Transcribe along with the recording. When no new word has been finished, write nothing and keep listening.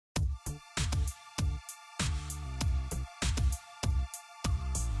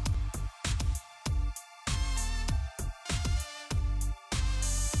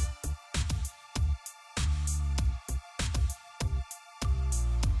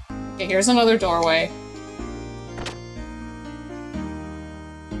Okay, here's another doorway.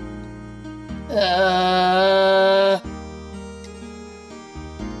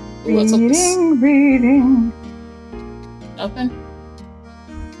 What's up this? Reading. Nothing?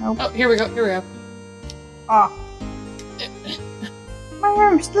 Nope. Oh, here we go, here we go. Ah. My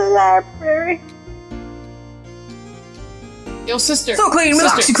room's the library. Yo, sister. So clean with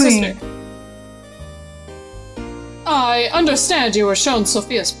OxyClean. Sister. I understand you were shown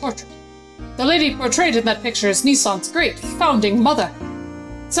Sophia's portrait. The lady portrayed in that picture is Nissan's great founding mother.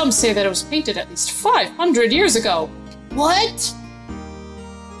 Some say that it was painted at least 500 years ago. What?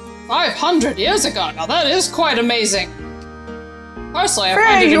 500 years ago? Now that is quite amazing. Personally, I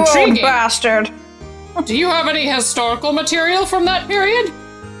find it intriguing. You old bastard. Do you have any historical material from that period?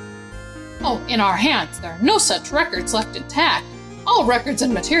 Oh, in our hands, there are no such records left intact. All records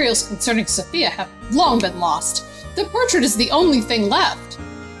and materials concerning Sophia have long been lost. The portrait is the only thing left.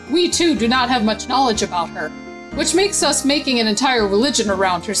 We, too, do not have much knowledge about her, which makes us making an entire religion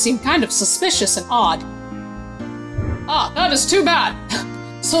around her seem kind of suspicious and odd. Ah, that is too bad.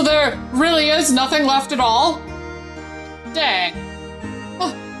 So there really is nothing left at all? Dang.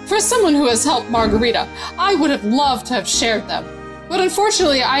 For someone who has helped Margarita, I would have loved to have shared them. But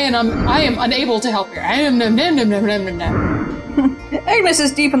unfortunately, I am unable to help her. Agnes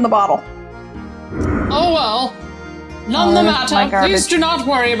is deep in the bottle. Oh well. None the matter. Please do not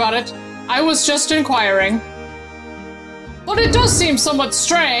worry about it. I was just inquiring. But it does seem somewhat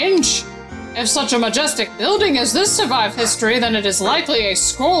strange. If such a majestic building as this survived history, then it is likely a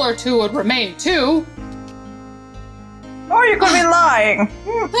scroll or two would remain too. Or you could be lying.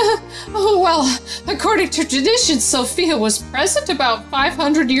 Oh, well, according to tradition, Sophia was present about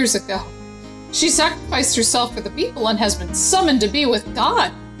 500 years ago. She sacrificed herself for the people and has been summoned to be with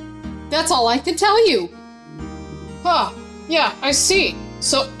God. That's all I can tell you. Huh, yeah, I see.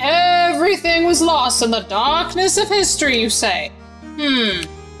 So everything was lost in the darkness of history, you say?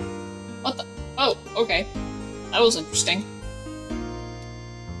 What the? Oh, okay. That was interesting.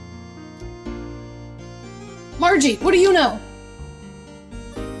 Margie, what do you know?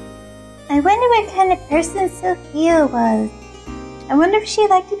 I wonder what kind of person Sophia was. I wonder if she'd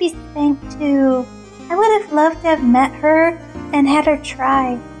like to be spanked too. I would have loved to have met her and had her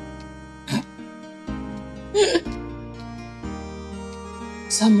try.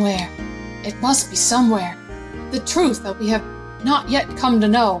 Somewhere. It must be somewhere. The truth that we have not yet come to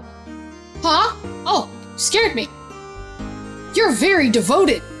know. Huh? Oh, you scared me. You're very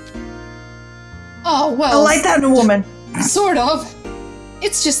devoted. Oh, well. I like that in a woman. Sort of.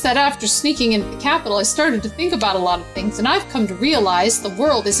 It's just that after sneaking into the capital, I started to think about a lot of things, and I've come to realize the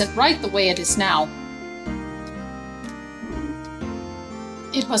world isn't right the way it is now.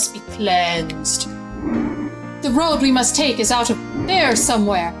 It must be cleansed. The road we must take is out of there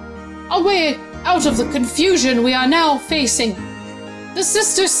somewhere. A way out of the confusion we are now facing. The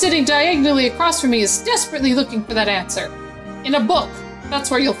sister sitting diagonally across from me is desperately looking for that answer. In a book.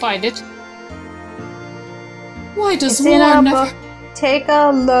 That's where you'll find it. Why does war never... Take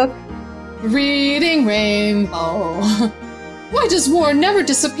a look. Reading Rainbow. Why does war never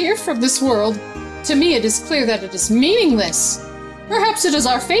disappear from this world? To me it is clear that it is meaningless. Perhaps it is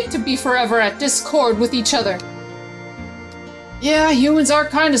our fate to be forever at discord with each other. Yeah, humans are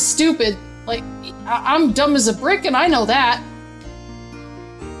kind of stupid. Like, I'm dumb as a brick and I know that.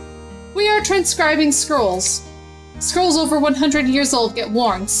 We are transcribing scrolls. Scrolls over 100 years old get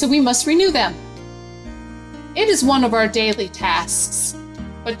worn, so we must renew them. It is one of our daily tasks.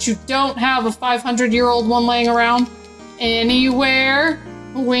 But you don't have a 500-year-old one laying around? Anywhere?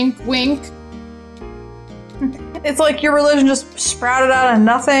 Wink, wink. It's like your religion just sprouted out of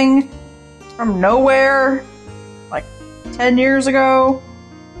nothing, from nowhere, like 10 years ago.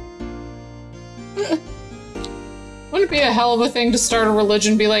 Wouldn't it be a hell of a thing to start a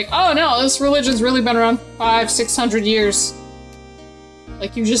religion and be like, oh no, this religion's really been around 500-600 years.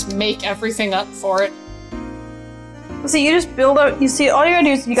 Like, you just make everything up for it. See, you just build a. You see, all you gotta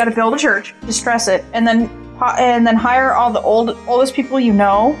do is you gotta build a church, distress it, and then hire all the oldest people you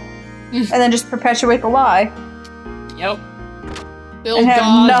know, and then just perpetuate the lie. Yep. Build and have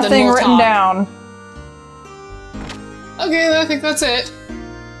God, nothing then we'll written talk. down. Okay, I think that's it.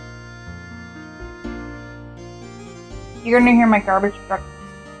 You're gonna hear my garbage truck.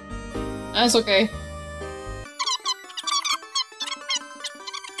 That's okay.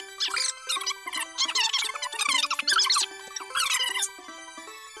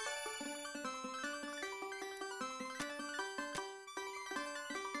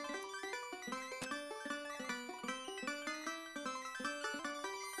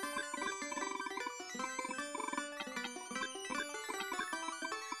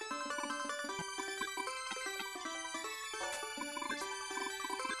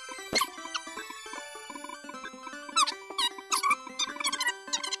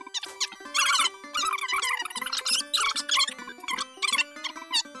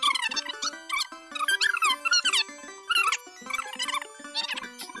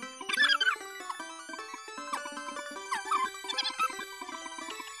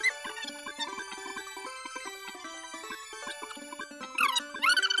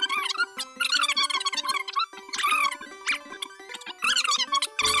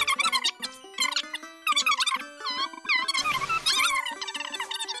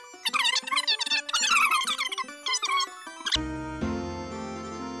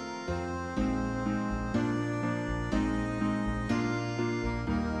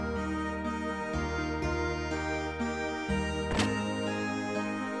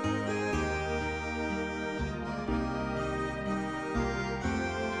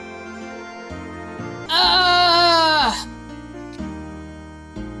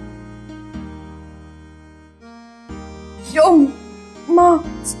 Young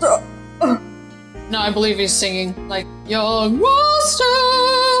master. No, I believe he's singing, like, Young Master!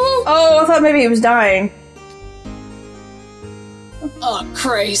 Oh, I thought maybe he was dying. Oh,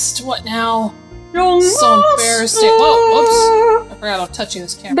 Christ, what now? Young So master. embarrassing. Whoa, whoops. I forgot I'm touching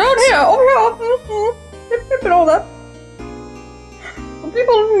this camera. Down here, over here. And all that. The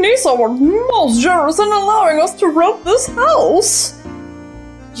people in Nisa were most generous in allowing us to rent this house.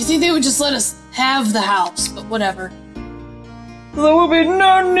 You think they would just let us have the house, but whatever. There will be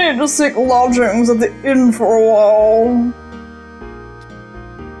no need to seek lodgings at the inn for a while.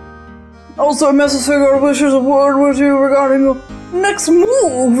 Also, Mrs. Sigurd wishes a word with you regarding your next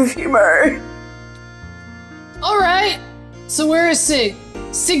move, if you may. Alright, so where is Sig?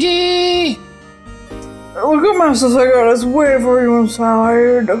 Siggy! Look at Master Sigurd is waiting for you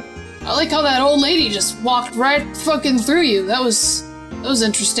inside. I like how that old lady just walked right fucking through you. That was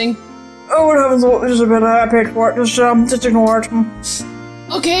interesting. Oh, what happens? Just a bit. I paid for it. Just ignore it.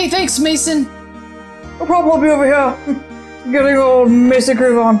 Okay, thanks, Mason. No problem. I'll be over here. Getting old Mason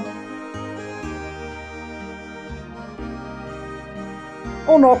groove on.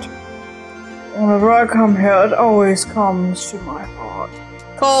 Or not. Whenever I come here, it always comes to my heart.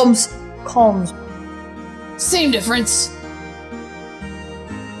 Calms. Same difference.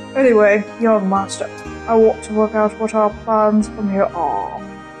 Anyway, young master, I want to work out what our plans from here are.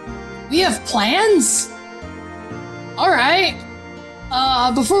 We have plans? Alright.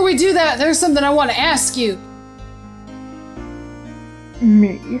 Before we do that, there's something I want to ask you.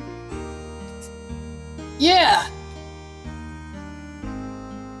 Me? Yeah.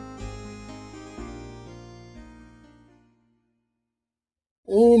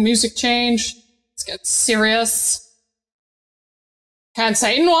 Ooh, music change. Let's get serious. Can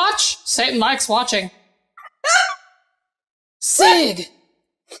Satan watch? Satan likes watching. Sig!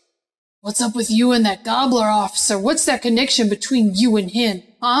 What's up with you and that gobbler officer? What's that connection between you and him,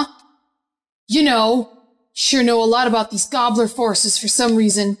 huh? You know, sure know a lot about these gobbler forces for some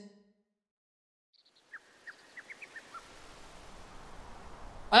reason.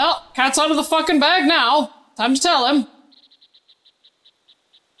 Well, cat's out of the fucking bag now. Time to tell him.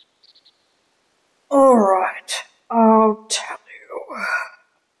 Alright, I'll tell you.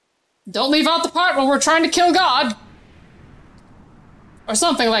 Don't leave out the part where we're trying to kill God. Or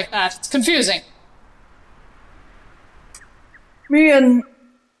something like that. It's confusing. Me and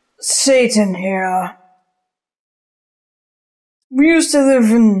Satan here. We used to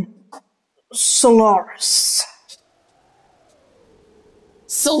live in Solaris.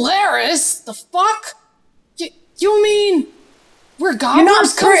 Solaris? The fuck? You mean where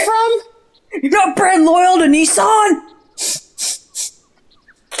gobblers come from? You're not brand loyal to Nissan?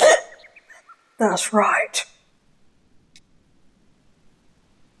 That's right.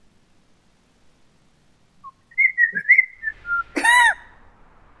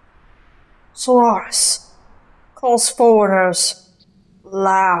 Solaris calls foreigners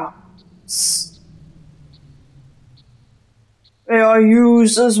lambs. They are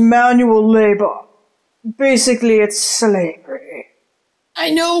used as manual labor. Basically, it's slavery. I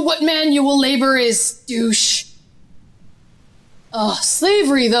know what manual labor is, douche. Ugh,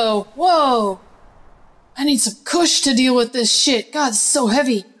 slavery though. Whoa. I need some kush to deal with this shit. God, it's so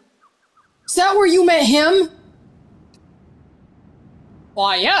heavy. Is that where you met him?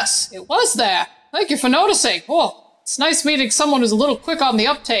 Why, yes, it was there. Thank you for noticing. Whoa, it's nice meeting someone who's a little quick on the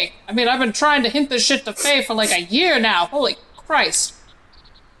uptake. I mean, I've been trying to hint this shit to Faye for like a year now. Holy Christ.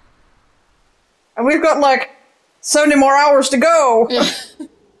 And we've got like 70 more hours to go. Yeah.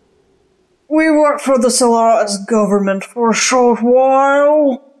 We worked for the Solaris government for a short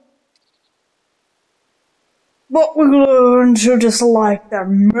while. But we learned to dislike their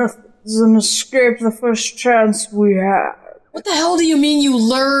methods and escape the first chance we had. What the hell do you mean you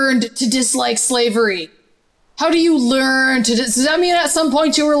learned to dislike slavery? How do you learn to does that mean at some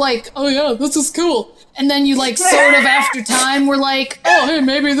point you were like, oh yeah, this is cool. And then you like sort of after time were like, oh hey,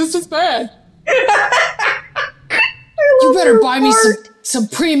 maybe this is bad. You better buy me some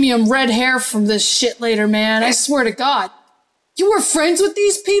premium red hair from this shit later, man. I swear to God. You were friends with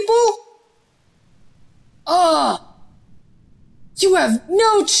these people? You have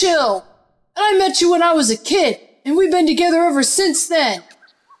no chill. And I met you when I was a kid, and we've been together ever since then.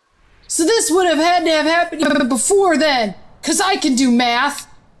 So this would have had to have happened before then, 'cause I can do math.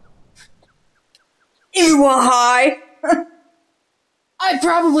 You were high. I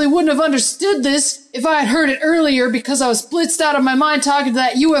probably wouldn't have understood this if I had heard it earlier because I was blitzed out of my mind talking to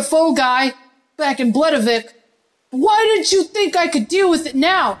that UFO guy back in Bledovik. Why didn't you think I could deal with it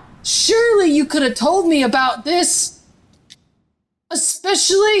now? Surely you could have told me about this.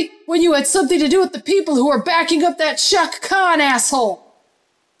 Especially when you had something to do with the people who are backing up that Shaka Khan asshole.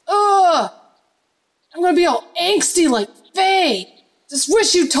 Ugh! I'm gonna be all angsty like Faye. Just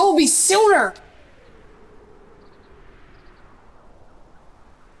wish you told me sooner.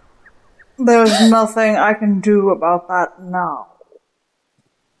 There's nothing I can do about that now.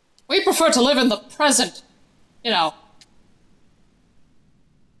 We prefer to live in the present, you know.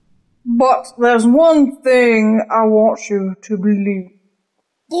 But there's one thing I want you to believe.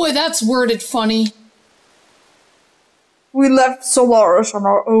 Boy, that's worded funny. We left Solaris on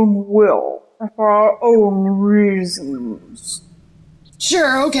our own will, and for our own reasons.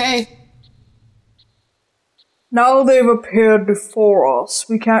 Sure, okay. Now they've appeared before us,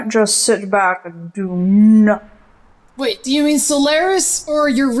 we can't just sit back and do nothing. Wait, do you mean Solaris or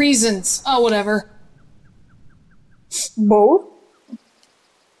your reasons? Oh, whatever. Both?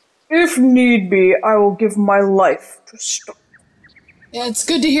 If need be, I will give my life to stop. Yeah, it's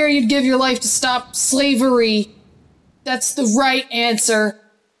good to hear you'd give your life to stop slavery. That's the right answer.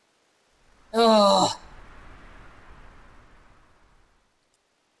 Ugh.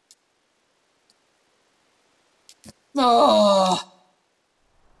 Ugh.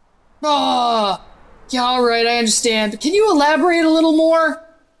 Ugh. Yeah, alright, I understand. But can you elaborate a little more?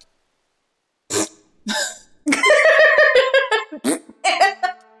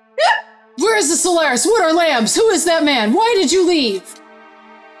 Where is the Solaris? What are lambs? Who is that man? Why did you leave?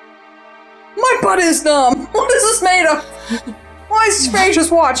 My butt is numb! What is this made of? Why is Strange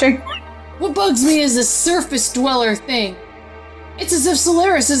just watching? What bugs me is this surface dweller thing. It's as if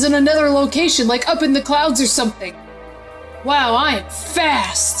Solaris is in another location, like up in the clouds or something. Wow, I am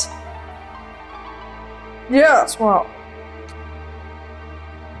fast! Yes, well.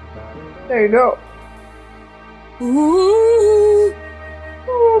 There you go. Ooh.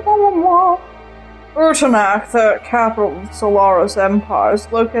 Urtanak, the capital of Solaris Empire,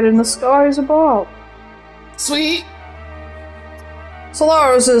 is located in the skies above. Sweet.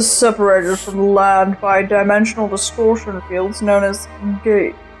 Solaris is separated from land by dimensional distortion fields known as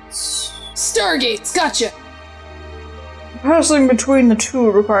gates. Stargates, gotcha. Passing between the two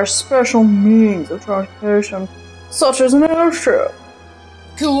requires special means of transportation, such as an airship.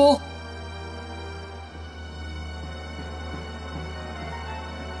 Cool.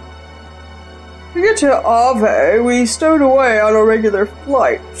 To get to Ave, we stowed away on a regular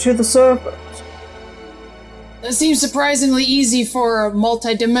flight to the surface. That seems surprisingly easy for a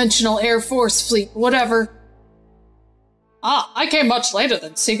multi-dimensional Air Force fleet, whatever. Ah, I came much later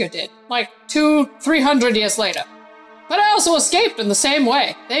than Seeger did, like 200-300 years later. But I also escaped in the same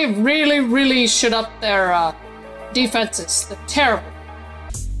way. They really, really shut up their defenses. They're terrible.